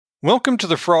Welcome to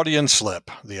the Fraudian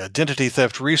Slip, the Identity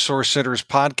Theft Resource Center's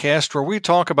podcast where we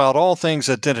talk about all things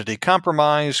identity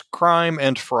compromise, crime,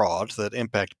 and fraud that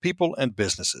impact people and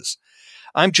businesses.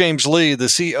 I'm James Lee,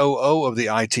 the COO of the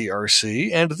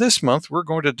ITRC, and this month we're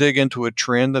going to dig into a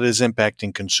trend that is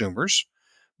impacting consumers,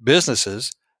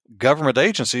 businesses, government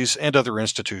agencies, and other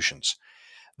institutions.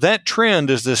 That trend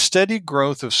is the steady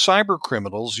growth of cyber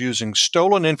criminals using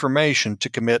stolen information to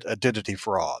commit identity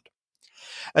fraud.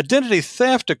 Identity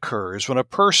theft occurs when a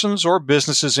person's or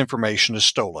business's information is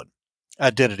stolen.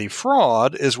 Identity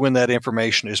fraud is when that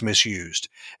information is misused,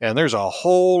 and there's a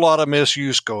whole lot of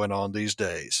misuse going on these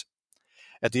days.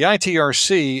 At the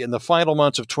ITRC in the final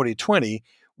months of 2020,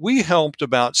 we helped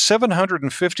about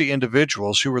 750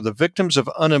 individuals who were the victims of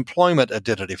unemployment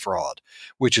identity fraud,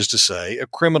 which is to say, a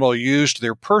criminal used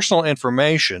their personal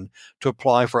information to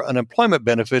apply for unemployment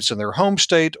benefits in their home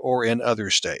state or in other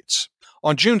states.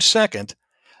 On June 2nd,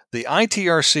 the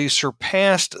ITRC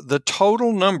surpassed the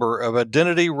total number of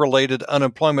identity-related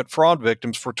unemployment fraud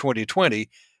victims for 2020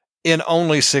 in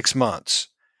only 6 months,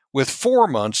 with 4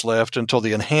 months left until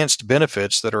the enhanced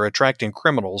benefits that are attracting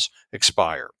criminals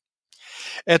expire.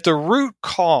 At the root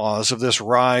cause of this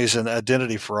rise in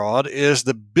identity fraud is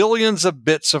the billions of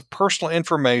bits of personal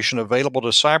information available to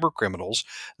cyber criminals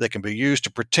that can be used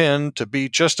to pretend to be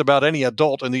just about any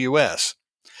adult in the U.S.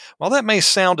 While that may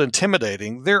sound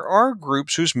intimidating, there are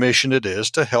groups whose mission it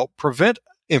is to help prevent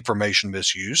information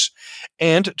misuse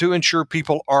and to ensure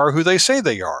people are who they say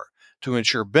they are, to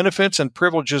ensure benefits and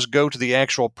privileges go to the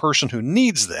actual person who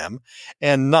needs them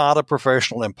and not a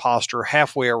professional imposter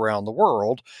halfway around the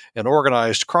world, an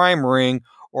organized crime ring,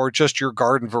 or just your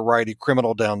garden variety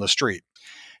criminal down the street.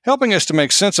 Helping us to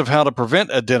make sense of how to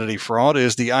prevent identity fraud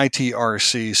is the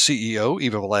ITRC CEO,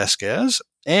 Eva Velasquez,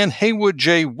 and Haywood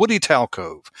J. Woody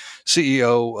Talcove,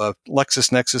 CEO of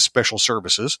LexisNexis Special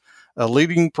Services, a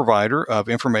leading provider of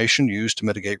information used to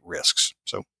mitigate risks.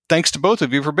 So thanks to both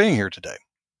of you for being here today.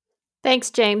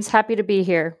 Thanks, James. Happy to be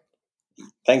here.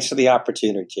 Thanks for the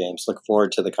opportunity, James. Look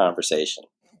forward to the conversation.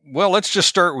 Well, let's just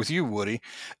start with you, Woody.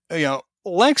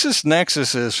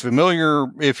 LexisNexis is familiar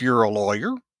if you're a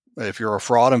lawyer, if you're a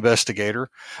fraud investigator.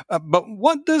 But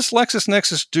what does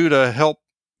LexisNexis do to help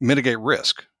mitigate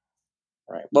risk?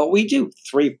 Right. Well, we do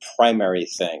three primary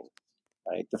things.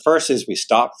 Right. The first is we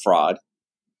stop fraud,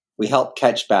 we help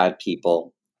catch bad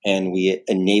people, and we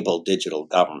enable digital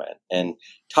government. And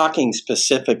talking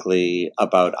specifically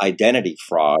about identity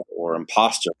fraud or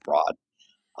imposter fraud,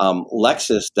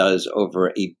 Lexis does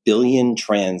over 1 billion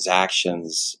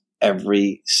transactions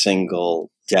every single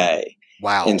day.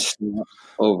 Wow. And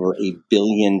over $1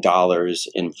 billion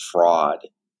in fraud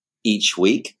each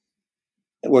week.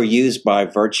 We're used by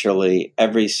virtually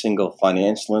every single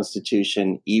financial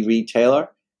institution, e-retailer,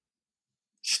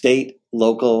 state,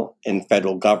 local, and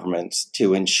federal governments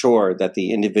to ensure that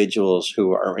the individuals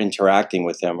who are interacting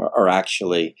with them are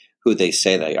actually who they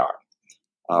say they are.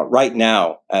 Right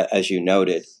now, as you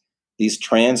noted, these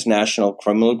transnational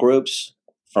criminal groups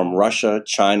from Russia,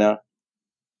 China,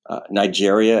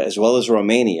 Nigeria, as well as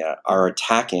Romania are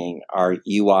attacking our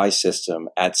UI system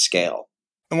at scale.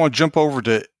 I want to jump over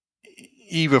to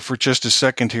Eva for just a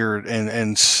second here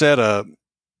and set a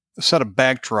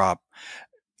backdrop.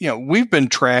 We've been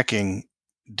tracking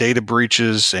data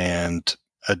breaches and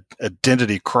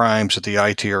identity crimes at the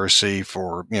ITRC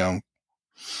for,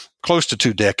 close to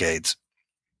 2 decades.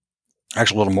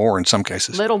 Actually, a little more in some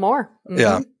cases. Little more.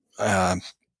 Mm-hmm. Yeah.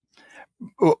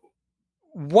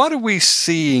 What are we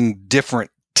seeing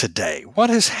different today? What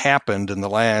has happened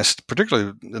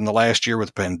particularly in the last year with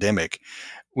the pandemic,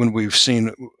 when we've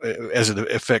seen as it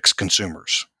affects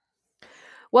consumers?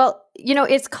 Well,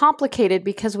 it's complicated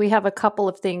because we have a couple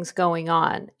of things going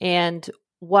on. And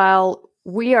while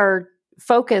we are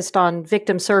focused on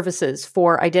victim services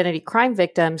for identity crime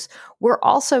victims, we're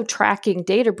also tracking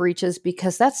data breaches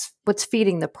because that's what's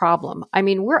feeding the problem. I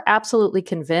mean, we're absolutely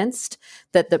convinced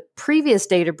that the previous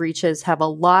data breaches have a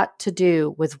lot to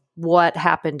do with what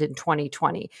happened in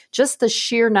 2020. Just the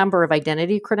sheer number of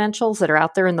identity credentials that are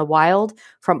out there in the wild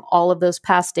from all of those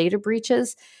past data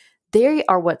breaches, they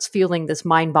are what's fueling this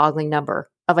mind-boggling number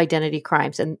of identity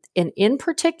crimes. And in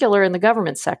particular in the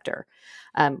government sector,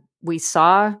 we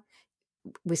saw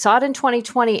it in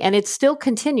 2020, and it's still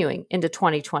continuing into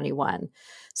 2021.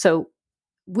 So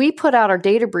we put out our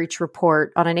data breach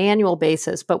report on an annual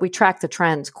basis, but we track the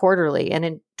trends quarterly. And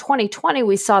in 2020,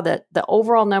 we saw that the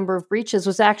overall number of breaches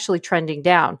was actually trending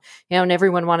down, and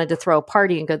everyone wanted to throw a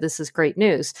party and go, this is great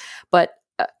news. But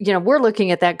we're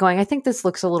looking at that going, I think this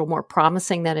looks a little more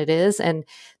promising than it is. And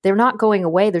they're not going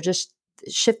away. They're just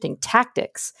shifting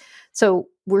tactics. So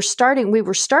we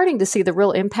were starting to see the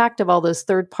real impact of all those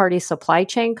third-party supply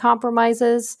chain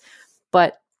compromises.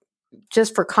 But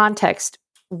just for context,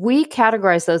 we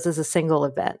categorize those as a single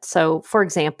event. So, for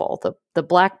example, the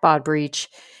Blackbaud breach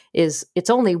it's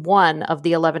only one of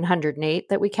the 1,108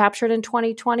 that we captured in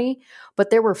 2020, but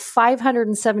there were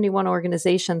 571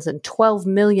 organizations and 12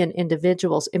 million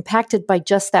individuals impacted by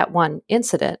just that one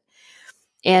incident.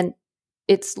 And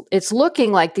it's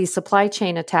looking like these supply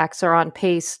chain attacks are on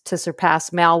pace to surpass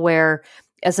malware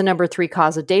as the number 3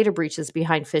 cause of data breaches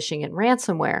behind phishing and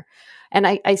ransomware. And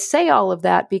I say all of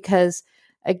that because,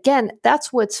 again,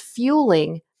 that's what's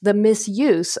fueling the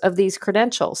misuse of these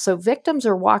credentials. So victims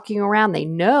are walking around, they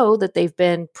know that they've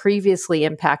been previously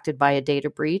impacted by a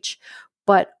data breach,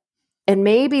 and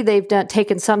maybe they've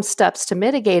taken some steps to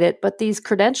mitigate it, but these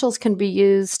credentials can be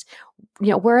used,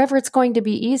 wherever it's going to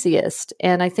be easiest.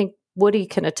 And I think Woody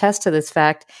can attest to this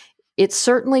fact. It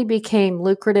certainly became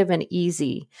lucrative and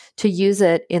easy to use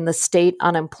it in the state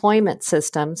unemployment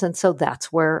systems. And so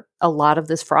that's where a lot of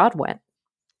this fraud went.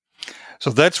 So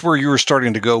that's where you were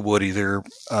starting to go, Woody, there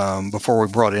before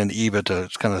we brought in Eva to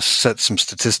kind of set some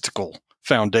statistical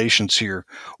foundations here.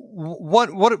 What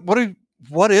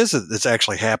is it that's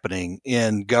actually happening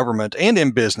in government and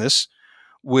in business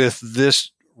with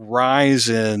this rise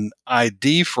in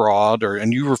ID fraud,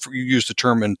 and you use the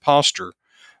term imposter?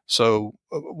 So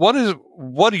what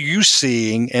are you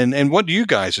seeing, and what do you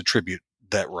guys attribute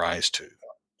that rise to?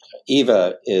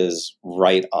 Eva is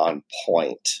right on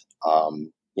point.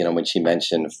 When she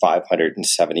mentioned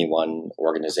 571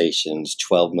 organizations,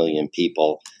 12 million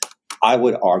people, I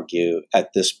would argue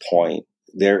at this point,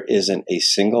 there isn't a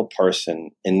single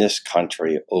person in this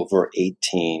country over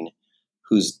 18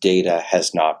 whose data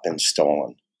has not been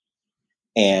stolen.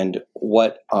 And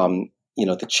what,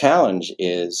 the challenge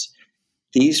is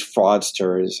these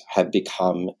fraudsters have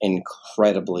become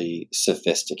incredibly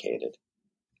sophisticated.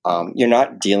 You're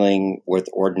not dealing with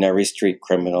ordinary street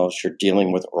criminals. You're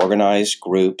dealing with organized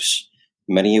groups,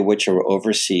 many of which are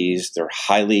overseas. They're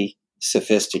highly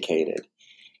sophisticated.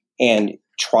 And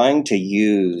trying to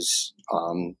use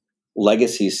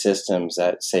legacy systems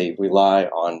that, say, rely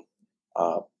on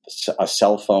a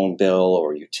cell phone bill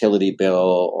or utility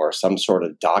bill or some sort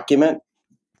of document,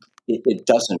 it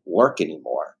doesn't work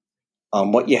anymore.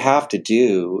 What you have to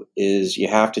do is you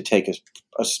have to take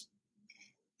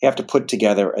you have to put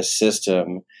together a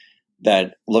system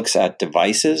that looks at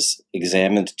devices,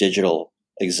 examines digital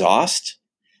exhaust,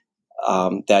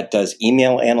 that does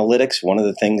email analytics. One of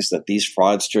the things that these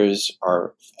fraudsters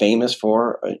are famous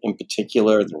for, in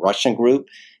particular, the Russian group,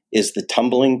 is the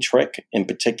tumbling trick, in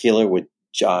particular with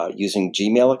using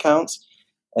Gmail accounts.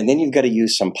 And then you've got to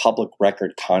use some public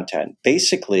record content.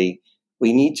 Basically,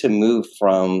 we need to move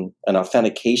from an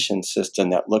authentication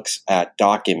system that looks at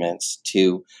documents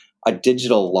to a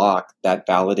digital lock that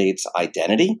validates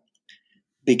identity,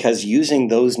 because using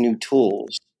those new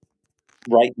tools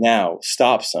right now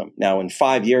stops them. Now, in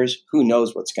 5 years, who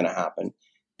knows what's going to happen?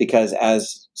 Because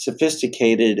as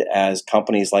sophisticated as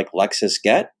companies like Lexis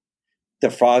get, the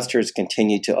fraudsters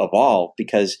continue to evolve,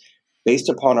 because based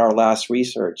upon our last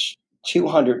research,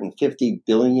 $250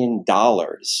 billion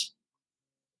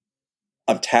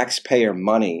of taxpayer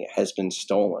money has been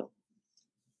stolen.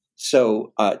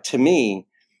 So to me,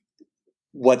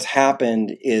 what's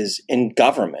happened is in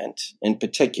government in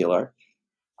particular,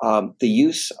 the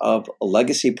use of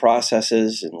legacy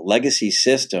processes and legacy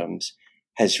systems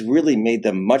has really made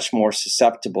them much more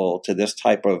susceptible to this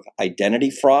type of identity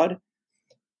fraud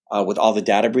with all the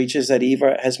data breaches that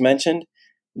Eva has mentioned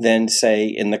than, say,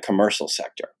 in the commercial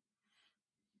sector.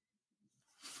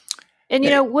 And,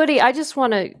 Woody, I just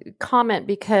want to comment,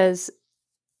 because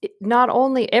not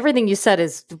only everything you said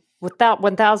is without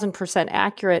 1,000%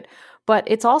 accurate, but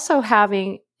it's also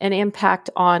having an impact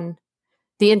on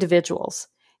the individuals.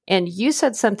 And you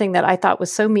said something that I thought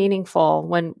was so meaningful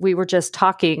when we were just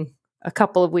talking a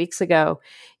couple of weeks ago,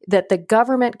 that the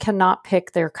government cannot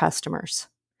pick their customers.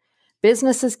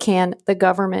 Businesses can, the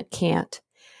government can't.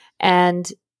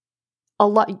 And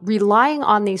relying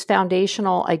on these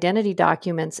foundational identity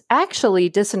documents actually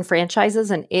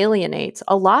disenfranchises and alienates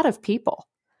a lot of people,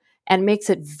 and makes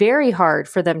it very hard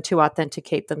for them to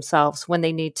authenticate themselves when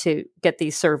they need to get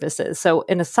these services. So,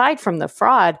 and aside from the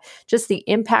fraud, just the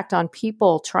impact on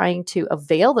people trying to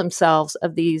avail themselves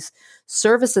of these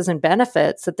services and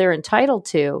benefits that they're entitled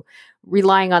to,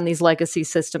 relying on these legacy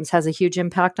systems has a huge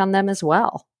impact on them as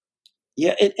well.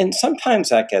 Yeah, and sometimes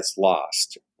that gets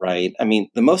lost, right? I mean,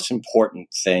 the most important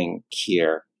thing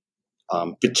here,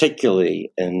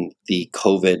 particularly in the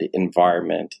COVID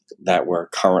environment that we're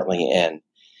currently in,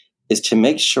 is to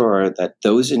make sure that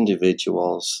those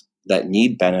individuals that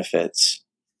need benefits,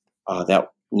 that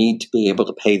need to be able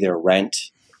to pay their rent,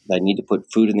 that need to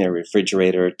put food in their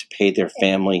refrigerator to pay their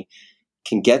family,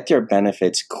 can get their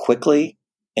benefits quickly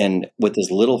and with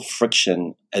as little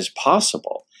friction as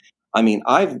possible. I mean,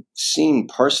 I've seen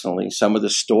personally some of the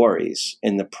stories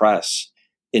in the press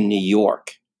in New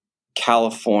York,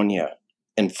 California,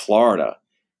 and Florida,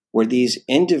 where these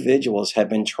individuals have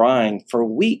been trying for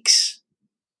weeks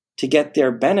to get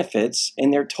their benefits,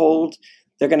 and they're told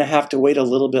they're going to have to wait a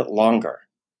little bit longer.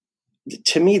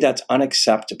 To me, that's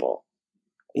unacceptable.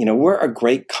 You know, we're a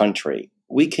great country.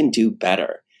 We can do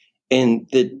better. And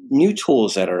the new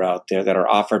tools that are out there that are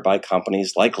offered by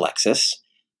companies like Lexus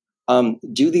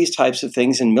do these types of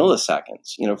things in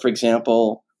milliseconds. You know, for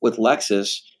example, with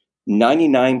Lexus,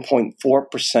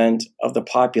 99.4% of the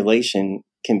population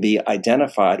can be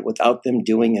identified without them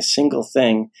doing a single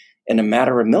thing in a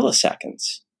matter of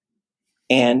milliseconds.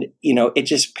 And, you know, it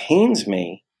just pains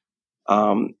me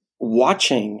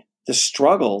watching the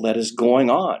struggle that is going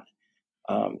on.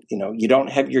 You know, you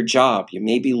don't have your job, you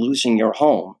may be losing your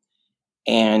home,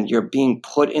 and you're being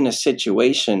put in a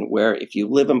situation where if you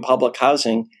live in public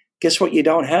housing, guess what you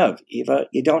don't have, Eva?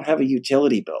 You don't have a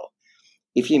utility bill.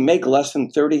 If you make less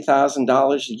than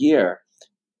 $30,000 a year,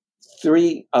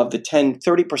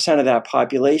 30% of that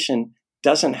population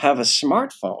doesn't have a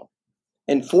smartphone,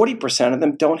 and 40% of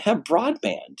them don't have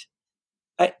broadband.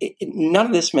 None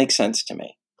of this makes sense to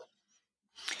me.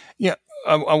 Yeah,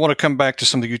 I want to come back to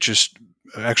something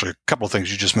actually a couple of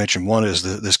things you just mentioned. One is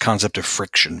this concept of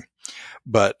friction.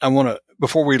 But I want to,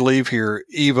 before we leave here,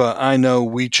 Eva, I know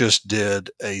we just did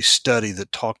a study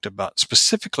that talked about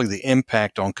specifically the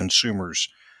impact on consumers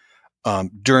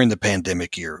during the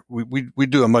pandemic year. We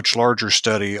do a much larger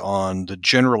study on the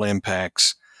general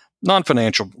impacts,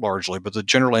 non-financial largely, but the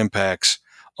general impacts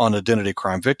on identity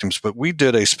crime victims. But we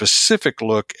did a specific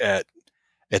look at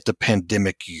the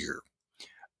pandemic year.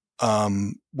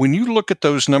 When you look at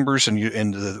those numbers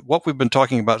and what we've been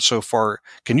talking about so far,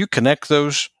 can you connect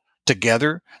those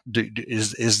together?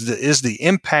 Is the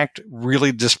impact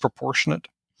really disproportionate?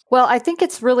 Well, I think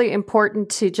it's really important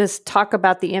to just talk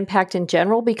about the impact in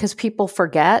general because people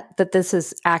forget that this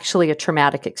is actually a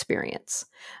traumatic experience.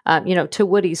 You know, to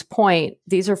Woody's point,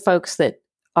 these are folks that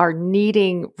are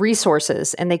needing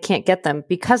resources and they can't get them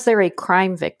because they're a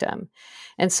crime victim.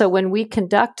 And so when we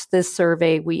conduct this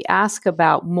survey, we ask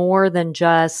about more than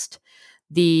just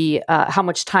the how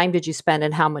much time did you spend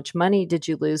and how much money did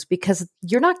you lose, because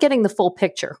you're not getting the full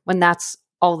picture when that's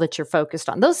all that you're focused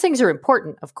on. Those things are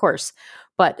important, of course,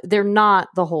 but they're not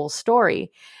the whole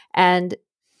story. And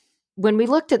when we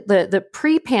looked at the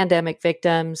pre-pandemic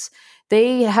victims,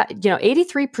 they had,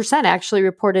 83% actually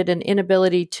reported an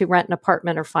inability to rent an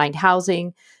apartment or find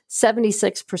housing.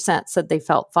 76% said they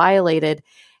felt violated.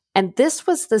 And this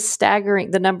was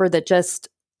the number that just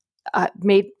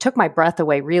took my breath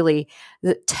away, really.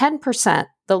 10%,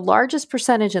 the largest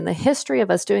percentage in the history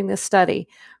of us doing this study,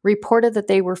 reported that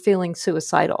they were feeling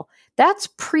suicidal. That's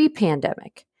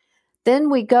pre-pandemic.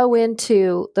 Then we go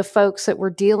into the folks that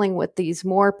were dealing with these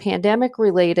more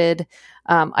pandemic-related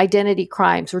identity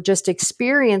crimes, or just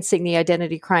experiencing the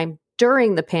identity crime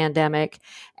during the pandemic,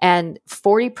 and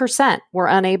 40% were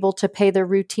unable to pay their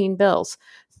routine bills.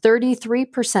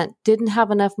 33% didn't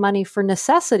have enough money for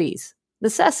necessities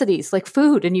like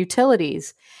food and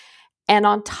utilities. And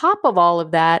on top of all of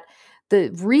that,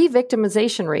 the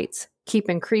re-victimization rates keep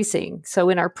increasing. So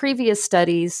in our previous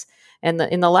studies, and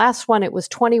in the last one, it was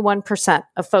 21%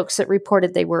 of folks that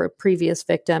reported they were a previous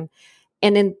victim.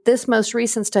 And in this most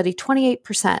recent study,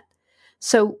 28%.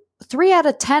 So 3 out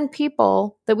of 10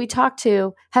 people that we talked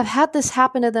to have had this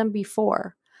happen to them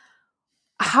before.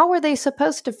 How are they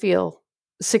supposed to feel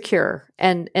secure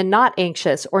and not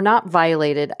anxious or not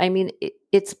violated? I mean,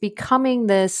 it's becoming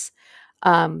this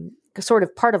sort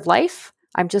of part of life.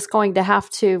 I'm just going to have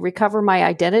to recover my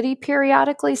identity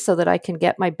periodically so that I can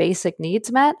get my basic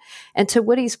needs met. And to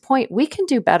Woody's point, we can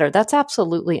do better. That's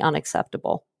absolutely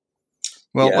unacceptable.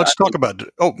 Well, let's talk about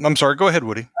 – oh, I'm sorry. Go ahead,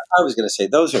 Woody. I was going to say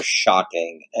those are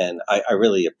shocking, and I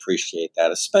really appreciate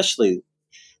that, especially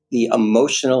the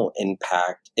emotional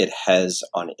impact it has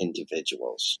on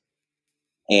individuals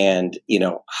and,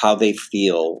 how they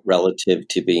feel relative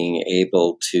to being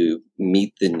able to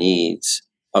meet the needs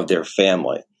of their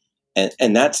family.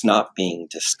 And that's not being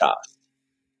discussed.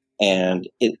 And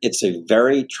it's a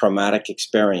very traumatic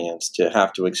experience to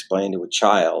have to explain to a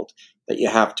child that you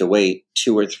have to wait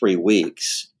 2 or 3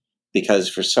 weeks because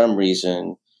for some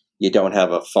reason you don't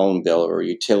have a phone bill or a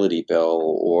utility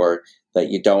bill, or that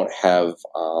you don't have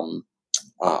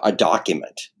a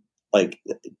document. Like,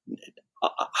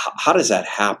 how does that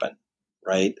happen?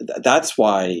 Right? That's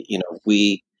why,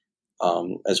 we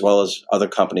as well as other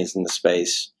companies in the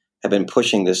space, have been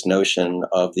pushing this notion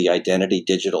of the identity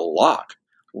digital lock.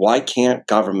 Why can't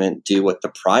government do what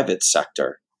the private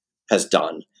sector has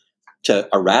done to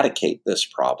eradicate this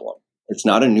problem? It's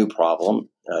not a new problem.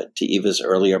 To Eva's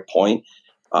earlier point,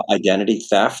 identity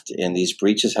theft and these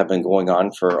breaches have been going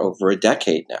on for over a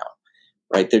decade now,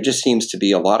 right? There just seems to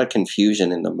be a lot of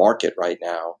confusion in the market right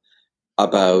now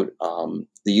about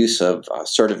the use of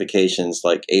certifications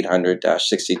like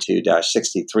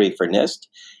 800-62-63 for NIST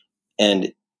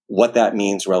and what that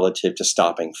means relative to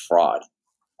stopping fraud.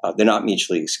 They're not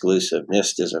mutually exclusive.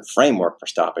 NIST is a framework for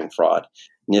stopping fraud.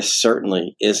 NIST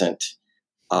certainly isn't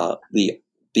the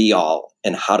be-all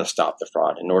in how to stop the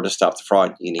fraud. In order to stop the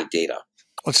fraud, you need data.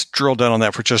 Let's drill down on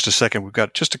that for just a second. We've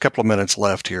got just a couple of minutes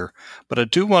left here, but I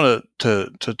do want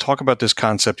to talk about this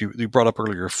concept you brought up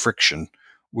earlier, friction,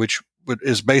 which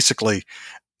is basically,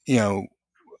 we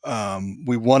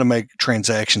want to make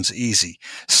transactions easy.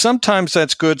 Sometimes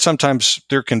that's good. Sometimes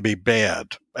there can be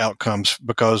bad outcomes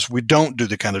because we don't do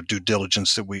the kind of due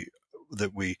diligence that we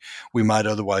might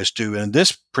otherwise do. And in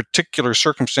this particular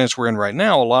circumstance we're in right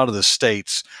now, a lot of the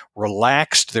states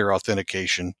relaxed their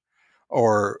authentication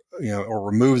or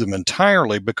remove them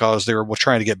entirely because they were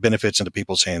trying to get benefits into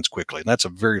people's hands quickly. And that's a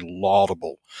very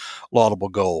laudable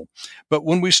goal. But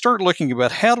when we start looking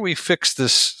about how do we fix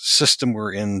this system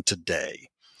we're in today,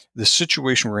 this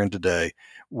situation we're in today,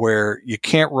 where you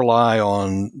can't rely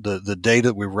on the data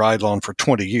that we relied on for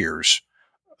 20 years,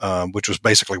 which was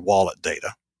basically wallet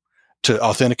data, to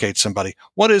authenticate somebody.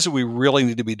 What is it we really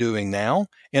need to be doing now?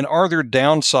 And are there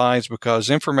downsides? Because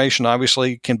information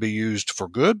obviously can be used for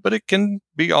good, but it can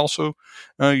be also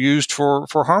used for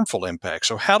harmful impact.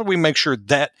 So how do we make sure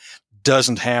that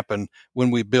doesn't happen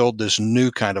when we build this new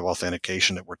kind of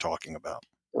authentication that we're talking about?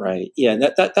 Right. Yeah,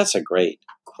 that's a great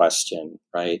question,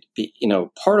 right?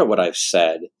 Part of what I've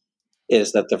said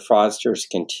is that the fraudsters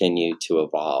continue to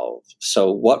evolve.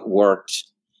 So what worked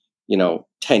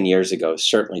 10 years ago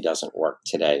certainly doesn't work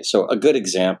today. So a good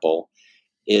example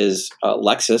is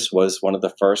Lexis was one of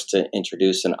the first to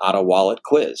introduce an auto wallet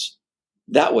quiz.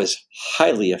 That was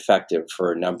highly effective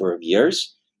for a number of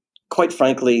years. Quite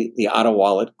frankly, the auto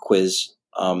wallet quiz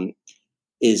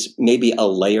is maybe a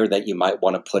layer that you might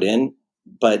want to put in,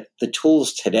 but the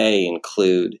tools today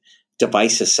include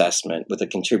device assessment with a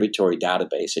contributory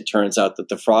database. It turns out that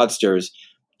the fraudsters,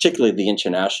 particularly the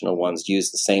international ones,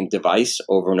 use the same device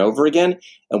over and over again.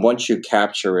 And once you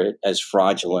capture it as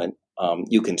fraudulent,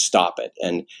 you can stop it.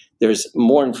 And there's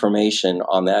more information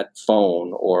on that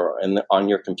phone or on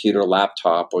your computer,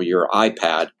 laptop, or your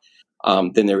iPad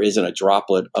than there is in a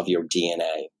droplet of your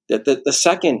DNA. The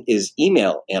second is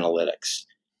email analytics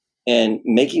and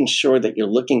making sure that you're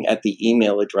looking at the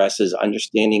email addresses,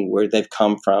 understanding where they've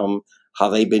come from, how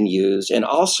they've been used, and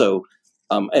also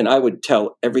and I would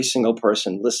tell every single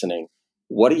person listening,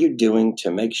 what are you doing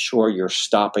to make sure you're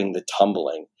stopping the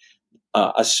tumbling,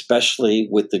 especially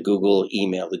with the Google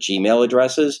email, the Gmail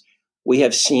addresses? We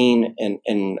have seen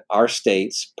in our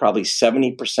states, probably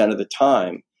 70% of the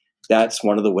time, that's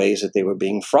one of the ways that they were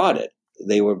being frauded.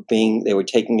 They were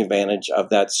taking advantage of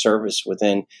that service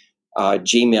within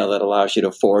Gmail that allows you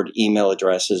to forward email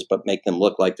addresses, but make them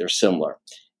look like they're similar.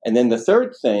 And then the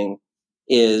third thing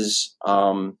is,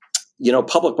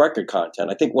 public record content.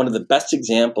 I think one of the best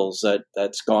examples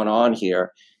that's gone on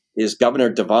here is Governor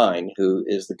DeWine, who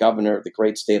is the governor of the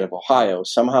great state of Ohio,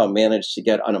 somehow managed to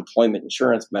get unemployment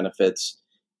insurance benefits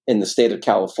in the state of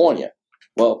California.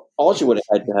 Well, all you would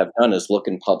have had to have done is look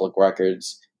in public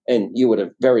records, and you would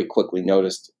have very quickly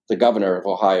noticed the governor of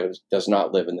Ohio does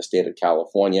not live in the state of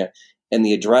California, and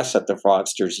the address that the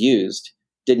fraudsters used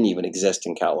didn't even exist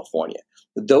in California.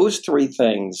 Those three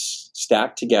things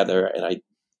stacked together, and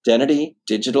identity,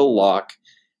 digital lock,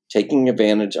 taking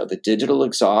advantage of the digital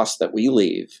exhaust that we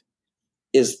leave,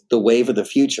 is the wave of the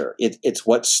future. It's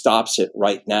what stops it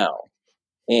right now.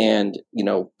 And,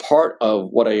 part of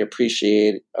what I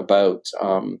appreciate about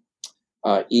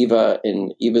Eva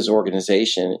and Eva's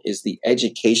organization is the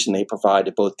education they provide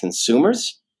to both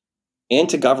consumers and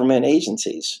to government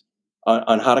agencies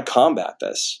on how to combat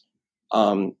this.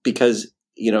 Because,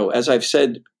 as I've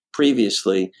said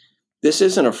previously, this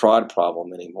isn't a fraud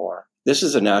problem anymore. This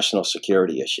is a national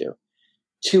security issue.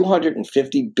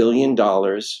 $250 billion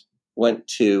went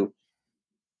to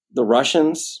the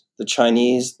Russians, the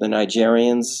Chinese, the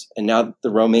Nigerians, and now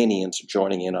the Romanians are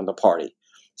joining in on the party.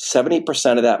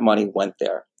 70% of that money went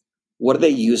there. What are they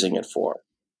using it for,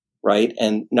 right?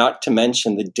 And not to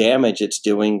mention the damage it's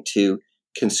doing to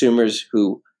consumers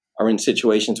who are in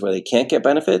situations where they can't get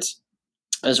benefits,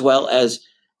 as well as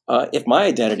if my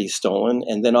identity is stolen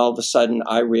and then all of a sudden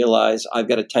I realize I've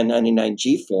got a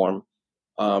 1099-G form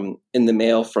in the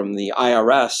mail from the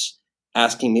IRS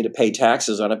asking me to pay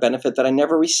taxes on a benefit that I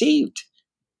never received.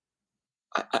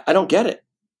 I don't get it.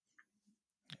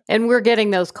 And we're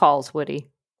getting those calls, Woody.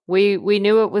 We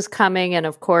knew it was coming, and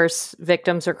of course,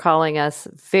 victims are calling us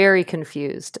very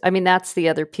confused. I mean, that's the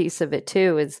other piece of it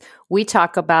too, is we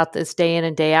talk about this day in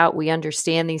and day out. We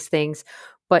understand these things,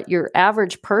 but your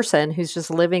average person who's just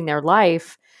living their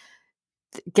life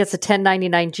gets a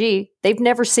 1099-G. They've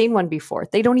never seen one before.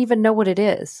 They don't even know what it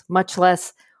is, much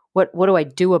less what do I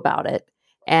do about it?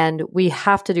 And we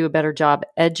have to do a better job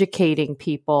educating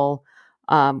people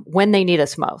when they need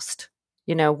us most.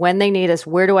 When they need us,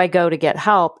 where do I go to get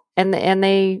help? And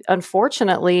they,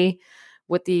 unfortunately,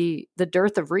 with the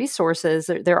dearth of resources,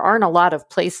 there aren't a lot of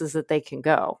places that they can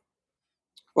go.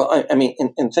 Well, I mean,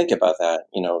 and think about that.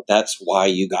 That's why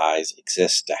you guys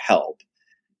exist, to help.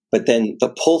 But then the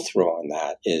pull through on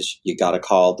that is you got to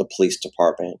call the police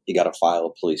department. You got to file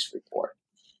a police report.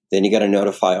 Then you got to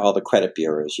notify all the credit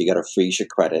bureaus. You got to freeze your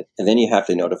credit. And then you have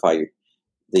to notify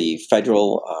the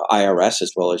federal IRS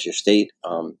as well as your state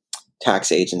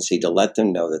tax agency to let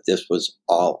them know that this was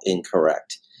all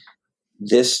incorrect.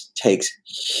 This takes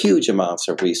huge amounts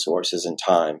of resources and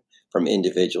time from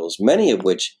individuals, many of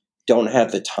which don't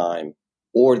have the time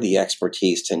or the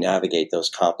expertise to navigate those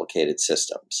complicated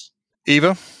systems.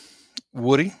 Eva,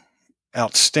 Woody,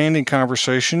 outstanding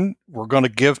conversation. We're going to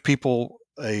give people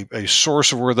a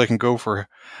source of where they can go for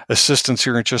assistance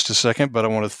here in just a second, but I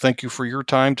want to thank you for your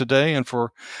time today and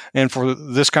for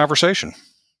this conversation.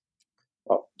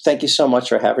 Well, thank you so much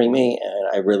for having me, and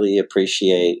I really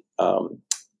appreciate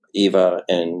Eva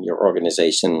and your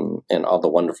organization and all the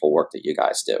wonderful work that you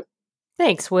guys do.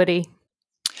 Thanks, Woody.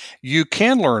 You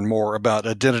can learn more about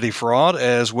identity fraud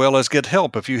as well as get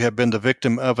help if you have been the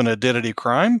victim of an identity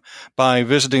crime by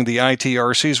visiting the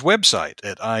ITRC's website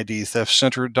at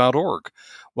idtheftcenter.org.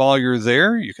 While you're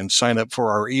there, you can sign up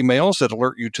for our emails that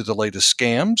alert you to the latest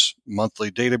scams,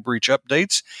 monthly data breach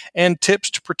updates, and tips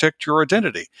to protect your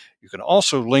identity. You can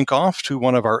also link off to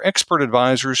one of our expert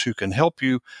advisors who can help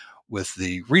you with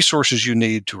the resources you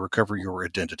need to recover your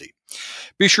identity.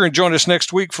 Be sure and join us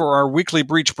next week for our weekly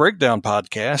Breach Breakdown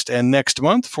podcast and next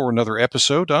month for another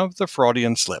episode of The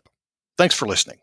Fraudian Slip. Thanks for listening.